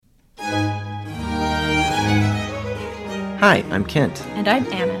Hi, I'm Kent. And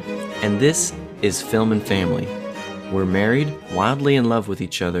I'm Anna. And this is Film and Family. We're married, wildly in love with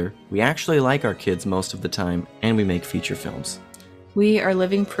each other, we actually like our kids most of the time, and we make feature films. We are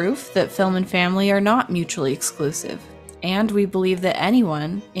living proof that film and family are not mutually exclusive, and we believe that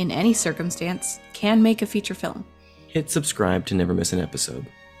anyone, in any circumstance, can make a feature film. Hit subscribe to never miss an episode.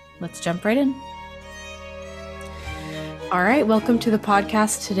 Let's jump right in. All right, welcome to the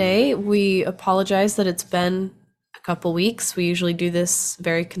podcast today. We apologize that it's been a couple weeks. We usually do this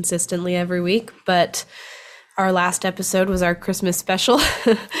very consistently every week, but our last episode was our Christmas special,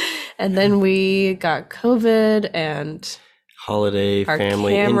 and then we got COVID and holiday, our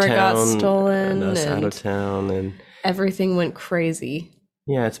family camera in town, got stolen, and us out and of town, and everything went crazy.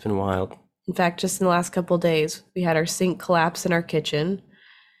 yeah, it's been wild. In fact, just in the last couple of days, we had our sink collapse in our kitchen.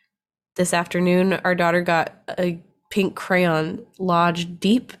 This afternoon, our daughter got a pink crayon lodged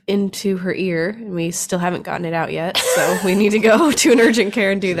deep into her ear, and we still haven't gotten it out yet, so we need to go to an urgent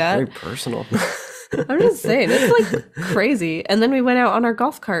care and do that. Very personal. I'm just saying, it's like crazy. And then we went out on our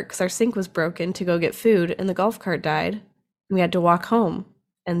golf cart because our sink was broken to go get food, and the golf cart died. And we had to walk home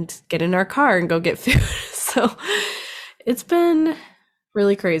and get in our car and go get food. So it's been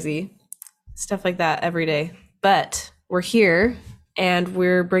really crazy. Stuff like that every day. But we're here, and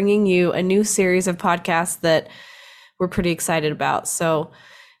we're bringing you a new series of podcasts that we're pretty excited about. So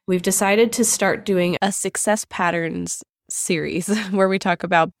we've decided to start doing a success patterns series where we talk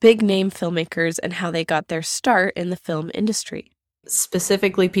about big name filmmakers and how they got their start in the film industry.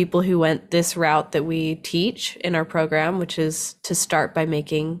 Specifically people who went this route that we teach in our program, which is to start by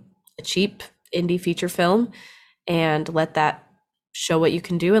making a cheap indie feature film and let that show what you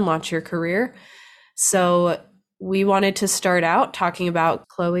can do and launch your career. So we wanted to start out talking about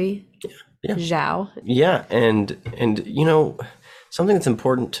Chloe Zhao. Yeah, and you know, something that's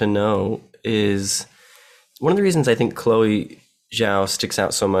important to know is one of the reasons I think Chloe Zhao sticks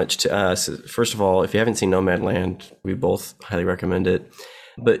out so much to us is, first of all, if you haven't seen Nomadland, we both highly recommend it.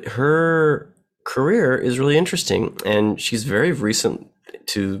 But her career is really interesting, and she's very recent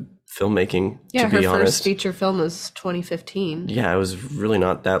to filmmaking, to be honest. Her first feature film was 2015. Yeah, it was really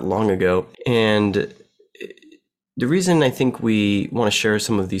not that long ago. And the reason I think we want to share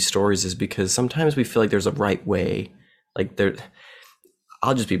some of these stories is because sometimes we feel like there's a right way. Like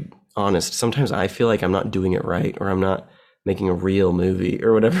I'll just be honest. Sometimes I feel like I'm not doing it right, or I'm not making a real movie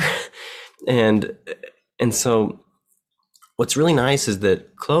or whatever. and so what's really nice is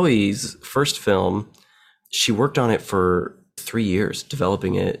that Chloe's first film, she worked on it for 3 years,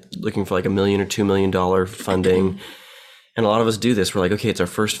 developing it, looking for like $1 million or $2 million funding. And a lot of us do this. We're like, okay, it's our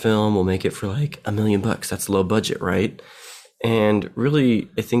first film. We'll make it for like $1 million. That's low budget, right? And really,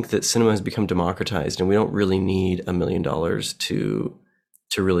 I think that cinema has become democratized, and we don't really need $1 million to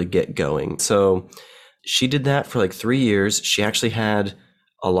really get going. So she did that for like 3 years. She actually had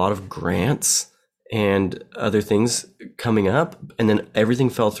a lot of grants and other things coming up, and then everything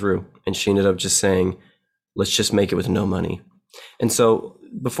fell through, and she ended up just saying, let's just make it with no money. And so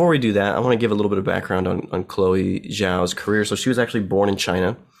before we do that, I want to give a little bit of background on Chloe Zhao's career. So she was actually born in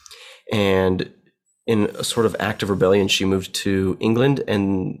China, and in a sort of act of rebellion, she moved to England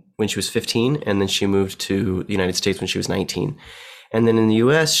and when she was 15, and then she moved to the United States when she was 19. And then in the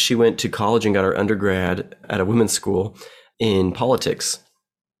US, she went to college and got her undergrad at a women's school in politics.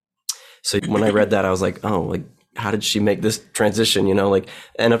 So when I read that, I was like, oh, like, how did she make this transition? You know, like,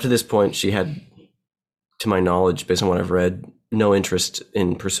 and up to this point, she had, to my knowledge, based on what I've read, no interest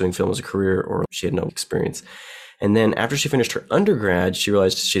in pursuing film as a career, or she had no experience. And then after she finished her undergrad, she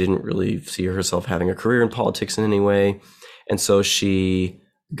realized she didn't really see herself having a career in politics in any way. And so she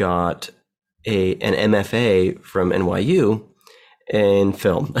got an MFA from NYU in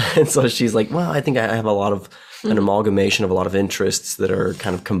film. And so she's like, well, I think I have an amalgamation of a lot of interests that are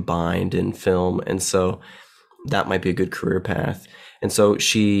kind of combined in film. And so that might be a good career path. And so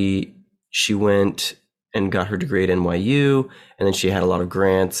she went and got her degree at NYU, and then she had a lot of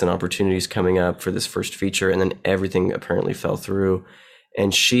grants and opportunities coming up for this first feature, and then everything apparently fell through.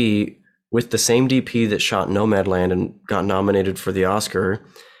 And she, with the same DP that shot Nomadland and got nominated for the Oscar,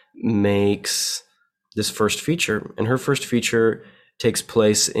 makes this first feature. And her first feature takes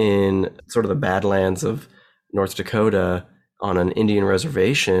place in sort of the Badlands of North Dakota on an Indian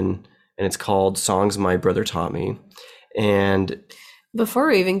reservation, and it's called Songs My Brother Taught Me. And before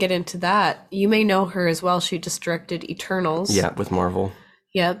we even get into that, you may know her as well. She just directed Eternals. Yeah, with Marvel.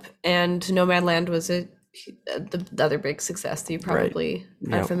 Yep. And Nomadland was the other big success that you probably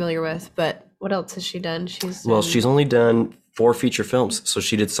are familiar with. But what else has she done? She's only done 4 feature films. So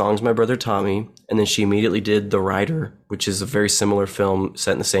she did Songs My Brother Taught Me, and then she immediately did The Rider, which is a very similar film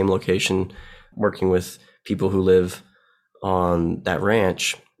set in the same location, working with people who live on that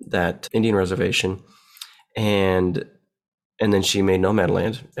ranch, that Indian reservation, and then she made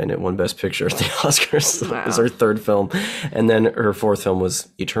Nomadland, and it won Best Picture at the Oscars. Wow. It was her third film. And then her fourth film was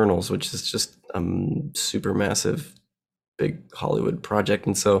Eternals, which is just a super massive, big Hollywood project.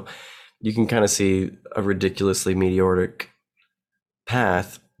 And so you can kind of see a ridiculously meteoric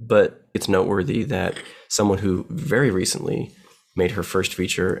path, but it's noteworthy that someone who very recently made her first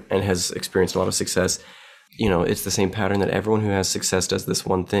feature and has experienced a lot of success, it's the same pattern that everyone who has success does this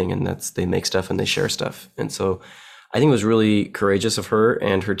one thing, and that's they make stuff and they share stuff. And so I think it was really courageous of her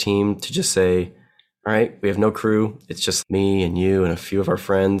and her team to just say, all right, we have no crew. It's just me and you and a few of our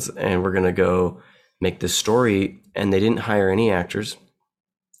friends, and we're going to go make this story. And they didn't hire any actors.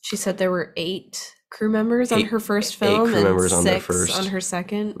 She said there were 8 crew members on her first film, 8 crew members on their first. on her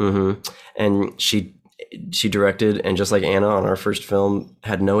second. Mm-hmm. And she directed, and just like Anna on our first film,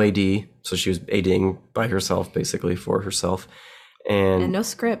 had no AD. So she was ADing by herself, basically, for herself. And no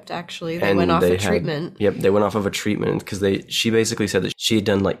script, actually. They went off a treatment. Yep, they went off of a treatment because she basically said that she had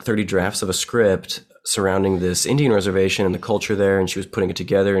done like 30 drafts of a script surrounding this Indian reservation and the culture there, and she was putting it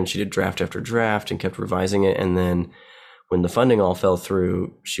together, and she did draft after draft and kept revising it. And then when the funding all fell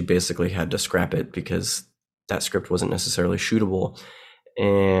through, she basically had to scrap it because that script wasn't necessarily shootable.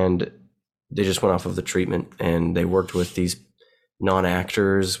 And they just went off of the treatment, and they worked with these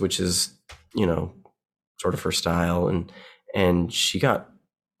non-actors, which is, sort of her style. And she got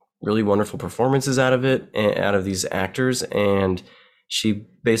really wonderful performances out of it, out of these actors. And she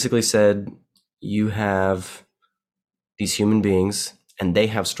basically said, you have these human beings and they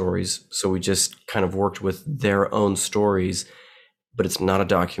have stories. So we just kind of worked with their own stories, but it's not a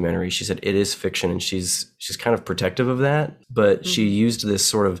documentary. She said it is fiction, and she's kind of protective of that. But she used this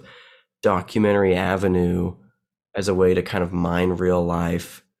sort of documentary avenue as a way to kind of mine real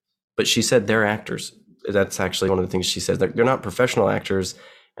life. But she said they're actors. That's actually one of the things she says. They're not professional actors,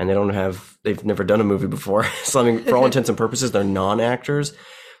 and they've never done a movie before. So I mean, for all intents and purposes, they're non-actors,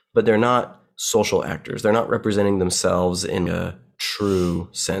 but they're not social actors. They're not representing themselves in a true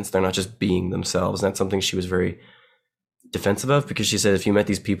sense. They're not just being themselves. And that's something she was very defensive of, because she said if you met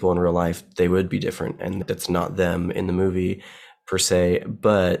these people in real life, they would be different, and that's not them in the movie per se,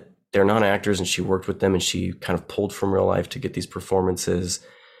 but they're non-actors, and she worked with them, and she kind of pulled from real life to get these performances,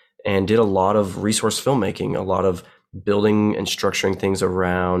 and did a lot of resource filmmaking, a lot of building and structuring things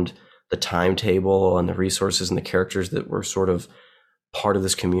around the timetable and the resources and the characters that were sort of part of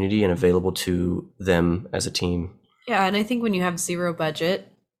this community and available to them as a team. Yeah, and I think when you have zero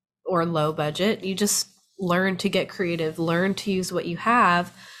budget or low budget, you just learn to get creative, learn to use what you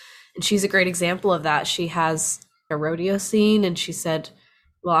have. And she's a great example of that. She has a rodeo scene, and she said,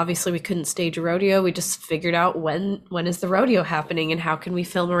 well, obviously we couldn't stage a rodeo. We just figured out when is the rodeo happening and how can we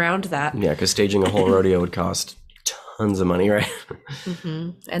film around that. Yeah, because staging a whole rodeo would cost tons of money, right?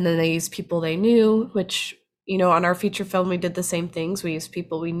 Mm-hmm. And then they used people they knew, which, on our feature film, we did the same things. We used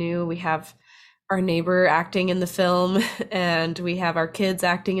people we knew. We have our neighbor acting in the film, and we have our kids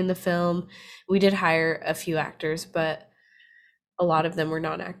acting in the film. We did hire a few actors, but a lot of them were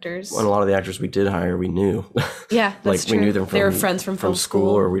non-actors. And a lot of the actors we did hire, we knew. Yeah, that's true. We knew them they were friends from film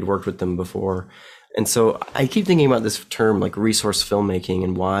school, or we'd worked with them before. And so I keep thinking about this term, like resource filmmaking,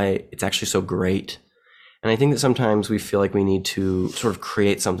 and why it's actually so great. And I think that sometimes we feel like we need to sort of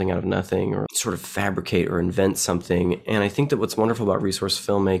create something out of nothing, or sort of fabricate or invent something. And I think that what's wonderful about resource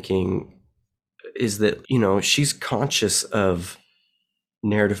filmmaking is that, she's conscious of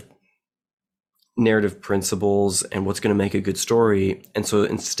narrative principles and what's going to make a good story. And so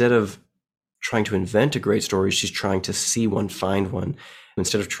instead of trying to invent a great story, she's trying to see one, find one.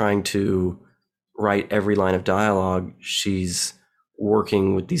 Instead of trying to write every line of dialogue, she's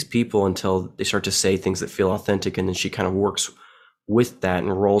working with these people until they start to say things that feel authentic, and then she kind of works with that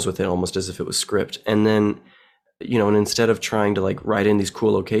and rolls with it almost as if it was script. And then, and instead of trying to write in these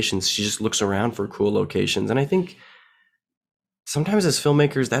cool locations, she just looks around for cool locations. And I think sometimes as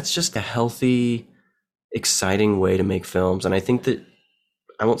filmmakers, that's just a healthy, exciting way to make films. And I think that,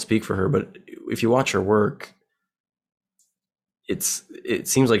 I won't speak for her, but if you watch her work, it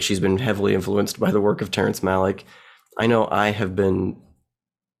seems like she's been heavily influenced by the work of Terrence Malick. I know I have been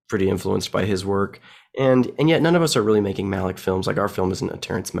pretty influenced by his work, and yet none of us are really making Malick films. Like, our film isn't a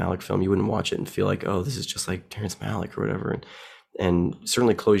Terrence Malick film. You wouldn't watch it and feel like, oh, this is just like Terrence Malick or whatever. And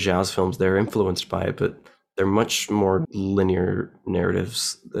certainly Chloe Zhao's films, they're influenced by it, but they're much more linear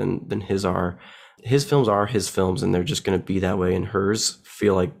narratives than his are. His films are his films, and they're just going to be that way, and hers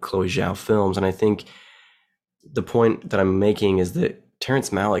feel like Chloe Zhao films. And I think the point that I'm making is that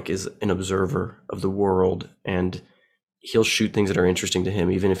Terrence Malick is an observer of the world, and he'll shoot things that are interesting to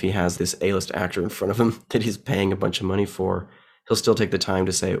him, even if he has this A-list actor in front of him that he's paying a bunch of money for. He'll still take the time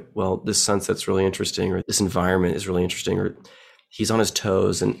to say, well, this sunset's really interesting, or this environment is really interesting, or he's on his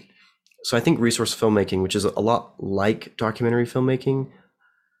toes. And so I think resource filmmaking, which is a lot like documentary filmmaking,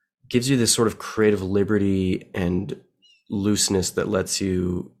 gives you this sort of creative liberty and looseness that lets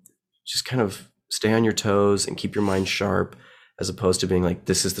you just kind of stay on your toes and keep your mind sharp, as opposed to being like,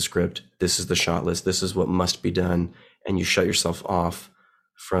 this is the script, this is the shot list, this is what must be done. And you shut yourself off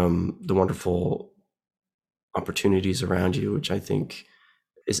from the wonderful opportunities around you, which I think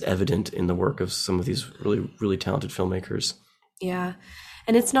is evident in the work of some of these really, really talented filmmakers. Yeah.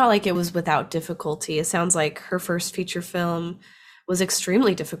 And it's not like it was without difficulty. It sounds like her first feature film was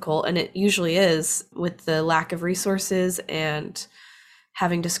extremely difficult, and it usually is, with the lack of resources and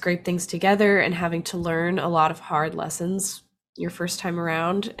having to scrape things together and having to learn a lot of hard lessons your first time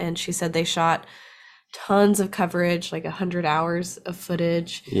around. And she said they shot tons of coverage, like 100 hours of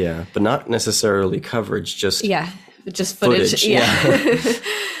footage. Yeah, but not necessarily coverage, just footage. Yeah.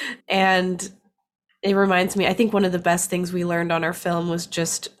 And it reminds me, I think one of the best things we learned on our film was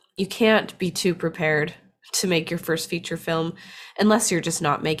just, you can't be too prepared to make your first feature film unless you're just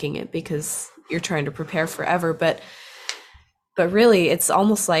not making it because you're trying to prepare forever. But really, it's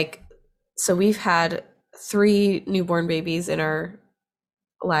almost like, so we've had 3 newborn babies in our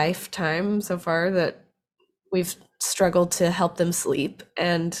lifetime so far that we've struggled to help them sleep.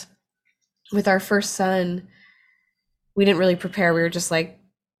 And with our first son, we didn't really prepare. We were just like,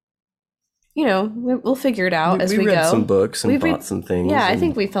 we'll figure it out as we go. We read some books and bought some things. Yeah, I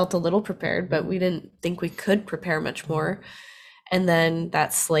think we felt a little prepared, but we didn't think we could prepare much more. And then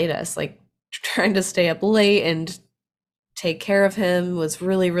that slayed us. Like, trying to stay up late and take care of him was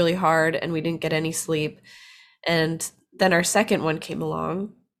really, really hard, and we didn't get any sleep. And then our second one came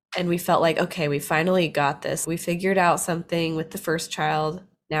along, and we felt like, okay, we finally got this. We figured out something with the first child.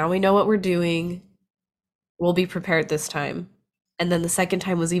 Now we know what we're doing. We'll be prepared this time. And then the second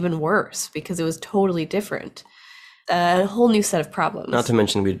time was even worse because it was totally different. A whole new set of problems. Not to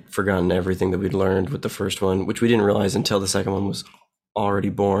mention we'd forgotten everything that we'd learned with the first one, which we didn't realize until the second one was already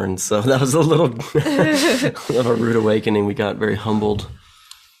born. So that was a little rude awakening. We got very humbled.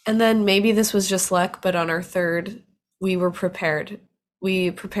 And then maybe this was just luck, but on our third, we were prepared.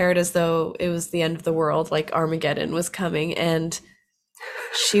 We prepared as though it was the end of the world, like Armageddon was coming. And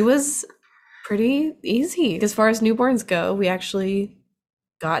she was pretty easy. As far as newborns go, we actually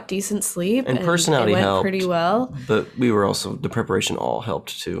got decent sleep. And personality went helped pretty well. But we were also, the preparation all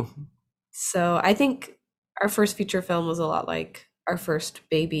helped too. So I think our first feature film was a lot like our first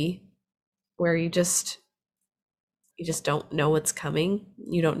baby, where you just don't know what's coming.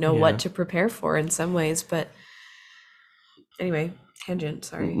 You don't know what to prepare for in some ways. But anyway, tangent,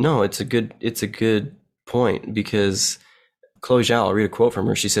 sorry. No, it's a good point, because Chloe Zhao, I'll read a quote from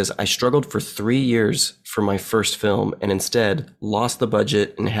her. She says, "I struggled for 3 years for my first film and instead lost the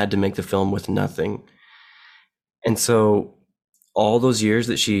budget and had to make the film with nothing." And so all those years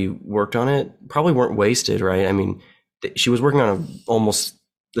that she worked on it probably weren't wasted, right? I mean, she was working on almost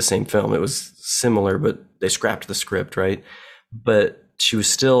the same film. It was similar, but they scrapped the script, right? But she was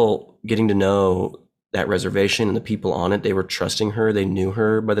still getting to know that reservation and the people on it. They were trusting her. They knew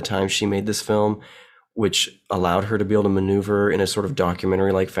her by the time she made this film, which allowed her to be able to maneuver in a sort of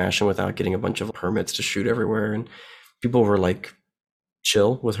documentary-like fashion without getting a bunch of permits to shoot everywhere. And people were like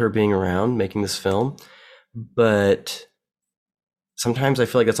chill with her being around making this film. But sometimes I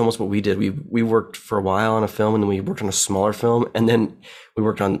feel like that's almost what we did. We worked for a while on a film, and then we worked on a smaller film, and then we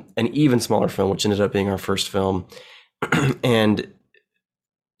worked on an even smaller film, which ended up being our first film. And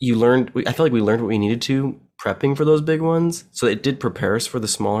I feel like we learned what we needed to prepping for those big ones. So it did prepare us for the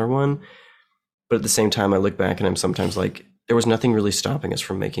smaller one. But at the same time, I look back and I'm sometimes like, there was nothing really stopping us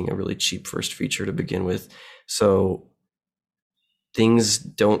from making a really cheap first feature to begin with. So things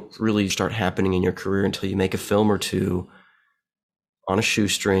don't really start happening in your career until you make a film or two on a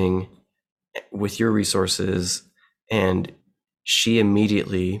shoestring with your resources. And she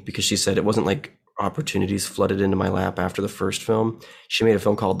immediately, because she said it wasn't like opportunities flooded into my lap after the first film, she made a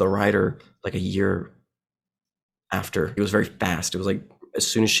film called The Rider like a year after. It was very fast. It was like as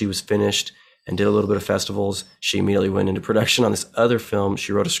soon as she was finished and did a little bit of festivals, she immediately went into production on this other film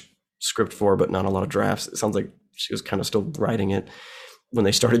she wrote a script for, but not a lot of drafts. It sounds like she was kind of still writing it when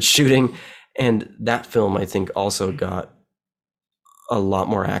they started shooting. And that film, I think, also got a lot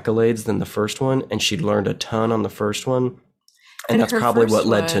more accolades than the first one. And she learned a ton on the first one. And that's probably what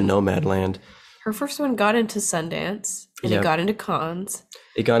led to Nomadland. Her first one got into Sundance, and it got into Cannes.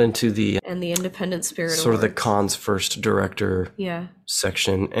 It got into the Independent Spirit sort Awards. of the Cannes first director Yeah.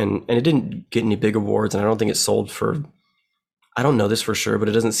 section, and it didn't get any big awards, and I don't think it sold for I don't know this for sure, but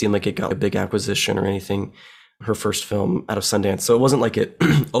it doesn't seem like it got a big acquisition or anything, her first film out of Sundance. So it wasn't like it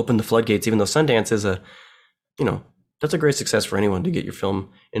opened the floodgates, even though Sundance is that's a great success for anyone to get your film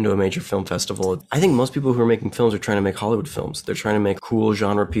into a major film festival. I think most people who are making films are trying to make Hollywood films. They're trying to make cool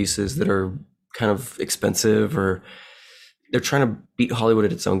genre pieces that are kind of expensive, or they're trying to beat Hollywood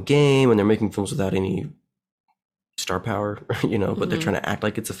at its own game, and they're making films without any star power, but they're trying to act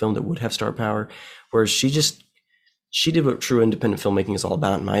like it's a film that would have star power. Whereas she did what true independent filmmaking is all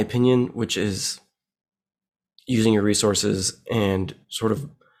about, in my opinion, which is using your resources and sort of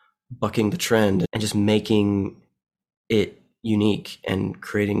bucking the trend and just making it unique and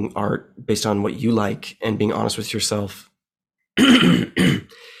creating art based on what you like and being honest with yourself.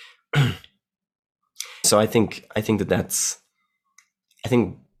 So I think that's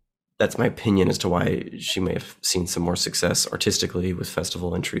my opinion as to why she may have seen some more success artistically with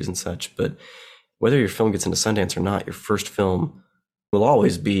festival entries and such. But whether your film gets into Sundance or not, your first film will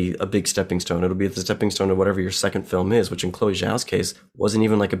always be a big stepping stone. It'll be the stepping stone of whatever your second film is, which in Chloe Zhao's case wasn't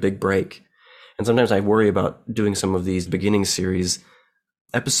even like a big break. And sometimes I worry about doing some of these beginning series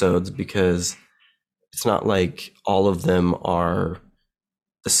episodes because it's not like all of them are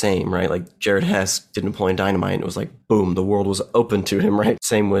the same, right? Like Jared Hess did Napoleon Dynamite and it was like, boom, the world was open to him, right?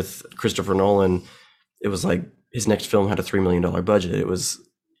 Same with Christopher Nolan. It was like his next film had a $3 million budget. It was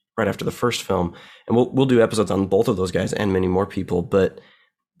right after the first film. And we'll do episodes on both of those guys and many more people. But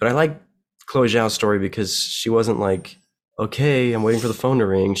I like Chloe Zhao's story because she wasn't like, okay, I'm waiting for the phone to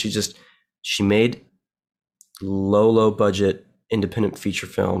ring. She made low budget independent feature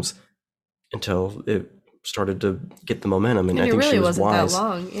films until it started to get the momentum. And I think really she was wasn't wise. that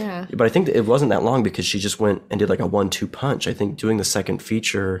long, yeah. But I think that it wasn't that long because she just went and did like a 1-2 punch. I think doing the second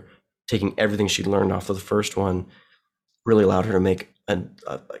feature, taking everything she'd learned off of the first one, really allowed her to make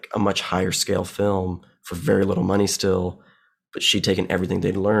a much higher scale film for very little money still. But she'd taken everything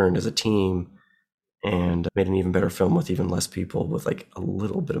they'd learned as a team and made an even better film with even less people with like a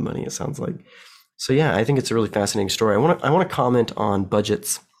little bit of money, it sounds like. So yeah, I think it's a really fascinating story. I want to comment on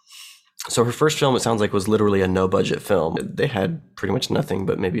budgets. So her first film, it sounds like, was literally a no budget film. They had pretty much nothing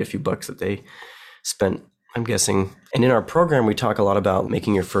but maybe a few bucks that they spent, I'm guessing. And in our program, we talk a lot about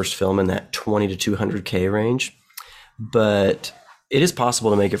making your first film in that 20 to 200K range. But it is possible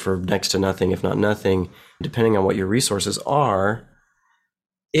to make it for next to nothing, if not nothing, depending on what your resources are.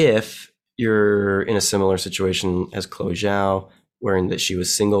 If you're in a similar situation as Chloe Zhao, wherein that she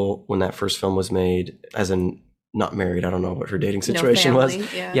was single when that first film was made, as in not married. I don't know what her dating situation was.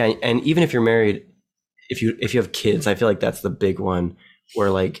 Yeah. And even if you're married, if you have kids, I feel like that's the big one where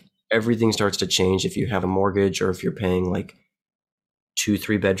like everything starts to change. If you have a mortgage or if you're paying like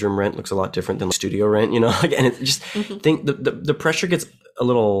 2-3 bedroom rent, looks a lot different than studio rent, like, and it just think the pressure gets a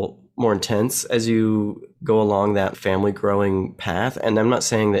little more intense as you go along that family growing path. And I'm not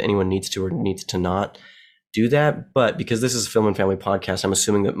saying that anyone needs to or needs to not do that, but because this is a film and family podcast, I'm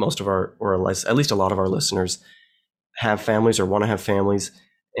assuming that most of our, or at least a lot of our listeners have families or want to have families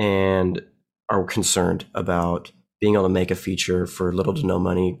and are concerned about being able to make a feature for little to no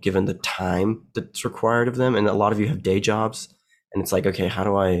money, given the time that's required of them. And a lot of you have day jobs and it's like, okay, how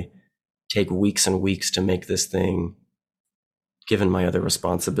do I take weeks and weeks to make this thing given my other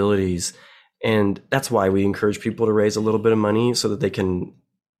responsibilities? And that's why we encourage people to raise a little bit of money so that they can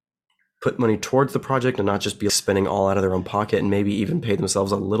put money towards the project and not just be spending all out of their own pocket, and maybe even pay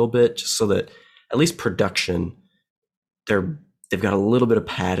themselves a little bit just so that at least production, they've got a little bit of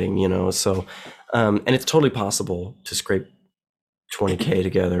padding, so and it's totally possible to scrape 20K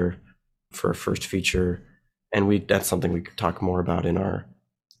together for a first feature. And that's something we could talk more about in our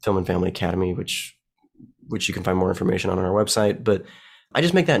Film and Family Academy, which you can find more information on our website. But I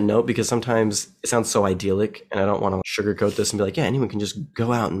just make that note because sometimes it sounds so idyllic and I don't want to sugarcoat this and be like, yeah, anyone can just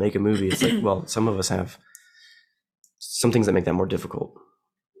go out and make a movie. It's like, well, some of us have some things that make that more difficult.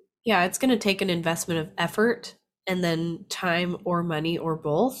 Yeah, it's going to take an investment of effort and then time or money or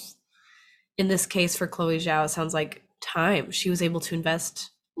both. In this case for Chloe Zhao, it sounds like time. She was able to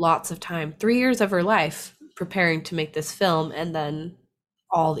invest lots of time, 3 years of her life preparing to make this film, and then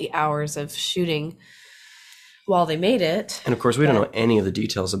all the hours of shooting while they made it. And of course, we don't know any of the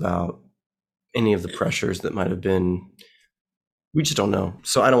details about any of the pressures that might have been. We just don't know.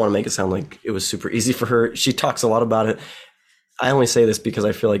 So I don't want to make it sound like it was super easy for her. She talks a lot about it. I only say this because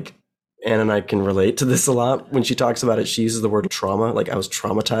I feel like Anne and I can relate to this a lot. When she talks about it, she uses the word trauma. Like, I was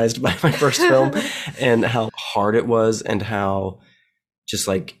traumatized by my first film and how hard it was and how just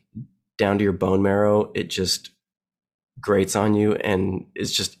like down to your bone marrow, it just grates on you. And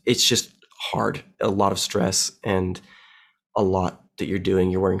it's just hard, a lot of stress and a lot that you're doing.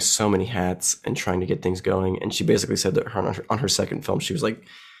 You're wearing so many hats and trying to get things going. And she basically said that on her second film, she was like,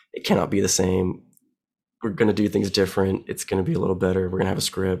 it cannot be the same. We're going to do things different. It's going to be a little better. We're going to have a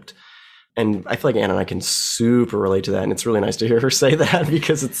script. And I feel like Anna and I can super relate to that. And it's really nice to hear her say that,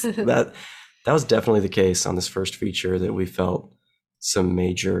 because it's that was definitely the case on this first feature, that we felt some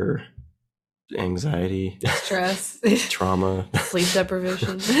major anxiety, stress, trauma, sleep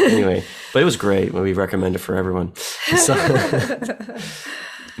deprivation. Anyway, but it was great. We recommend it for everyone. So,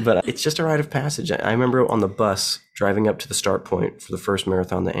 but it's just a rite of passage. I remember on the bus driving up to the start point for the first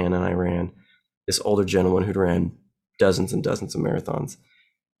marathon that Anna and I ran, this older gentleman who'd ran dozens and dozens of marathons.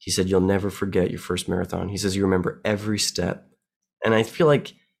 He said, you'll never forget your first marathon. He says, you remember every step. And I feel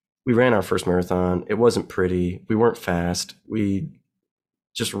like we ran our first marathon. It wasn't pretty. We weren't fast. We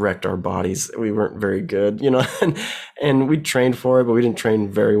just wrecked our bodies. We weren't very good, and we trained for it, but we didn't train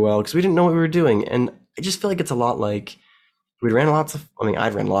very well because we didn't know what we were doing. And I just feel like it's a lot like I've ran lots of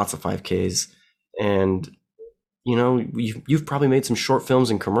 5Ks, and you've probably made some short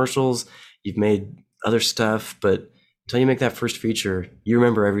films and commercials. You've made other stuff, but until you make that first feature, you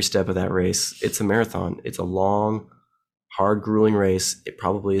remember every step of that race. It's a marathon. It's a long, hard, grueling race. It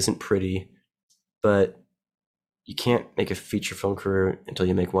probably isn't pretty, but you can't make a feature film career until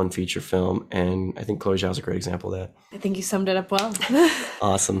you make one feature film. And I think Chloe Zhao is a great example of that. I think you summed it up well.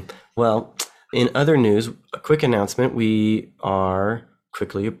 Awesome. Well, in other news, a quick announcement. We are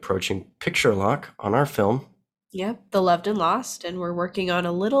quickly approaching picture lock on our film. Yep, The Loved and Lost. And we're working on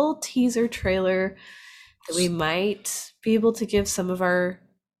a little teaser trailer that we might be able to give some of our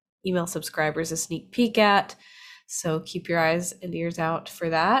email subscribers a sneak peek at. So keep your eyes and ears out for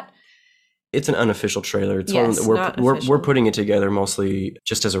that. It's an unofficial trailer. It's yes, we're putting it together mostly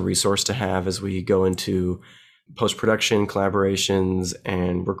just as a resource to have as we go into post-production collaborations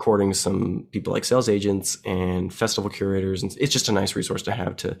and recording some people like sales agents and festival curators. And it's just a nice resource to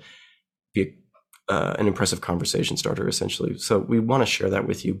have to be an impressive conversation starter, essentially. So we want to share that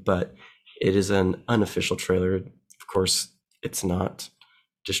with you, but it is an unofficial trailer. Of course, it's not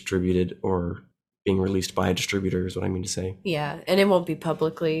distributed or being released by a distributor is what I mean to say. Yeah, and it won't be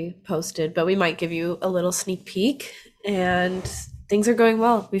publicly posted, but we might give you a little sneak peek, and things are going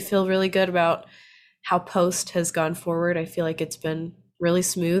well. We feel really good about how post has gone forward. I feel like it's been really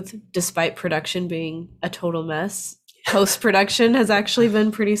smooth, despite production being a total mess. Post-production has actually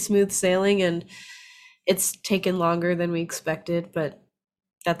been pretty smooth sailing, and it's taken longer than we expected, but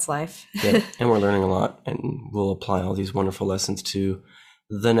that's life. Yeah, and we're learning a lot, and we'll apply all these wonderful lessons to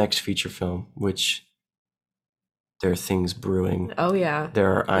the next feature film, which there are things brewing. Oh yeah, there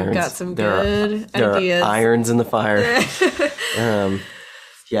are irons. We've got some good ideas. There are irons in the fire.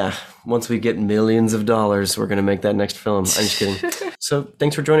 Yeah, once we get millions of dollars, we're going to make that next film. I'm just kidding. So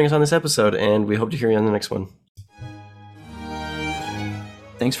thanks for joining us on this episode, and we hope to hear you on the next one.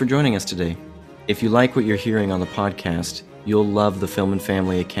 Thanks for joining us today. If you like what you're hearing on the podcast, you'll love the Film and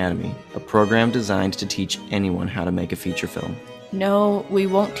Family Academy, a program designed to teach anyone how to make a feature film. No, we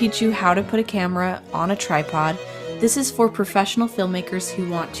won't teach you how to put a camera on a tripod. This is for professional filmmakers who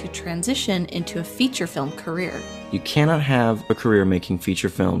want to transition into a feature film career. You cannot have a career making feature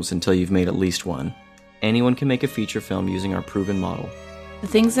films until you've made at least one. Anyone can make a feature film using our proven model. The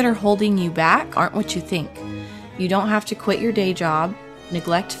things that are holding you back aren't what you think. You don't have to quit your day job,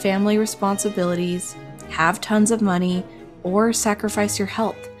 neglect family responsibilities, have tons of money, or sacrifice your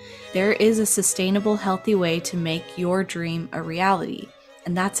health. There is a sustainable, healthy way to make your dream a reality,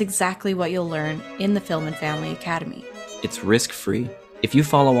 and that's exactly what you'll learn in the Film and Family Academy. It's risk-free. If you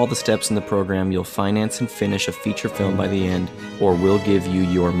follow all the steps in the program, you'll finance and finish a feature film by the end, or we'll give you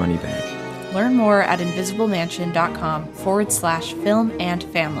your money back. Learn more at invisiblemansion.com/film and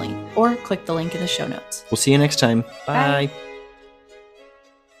family, or click the link in the show notes. We'll see you next time. Bye. Bye.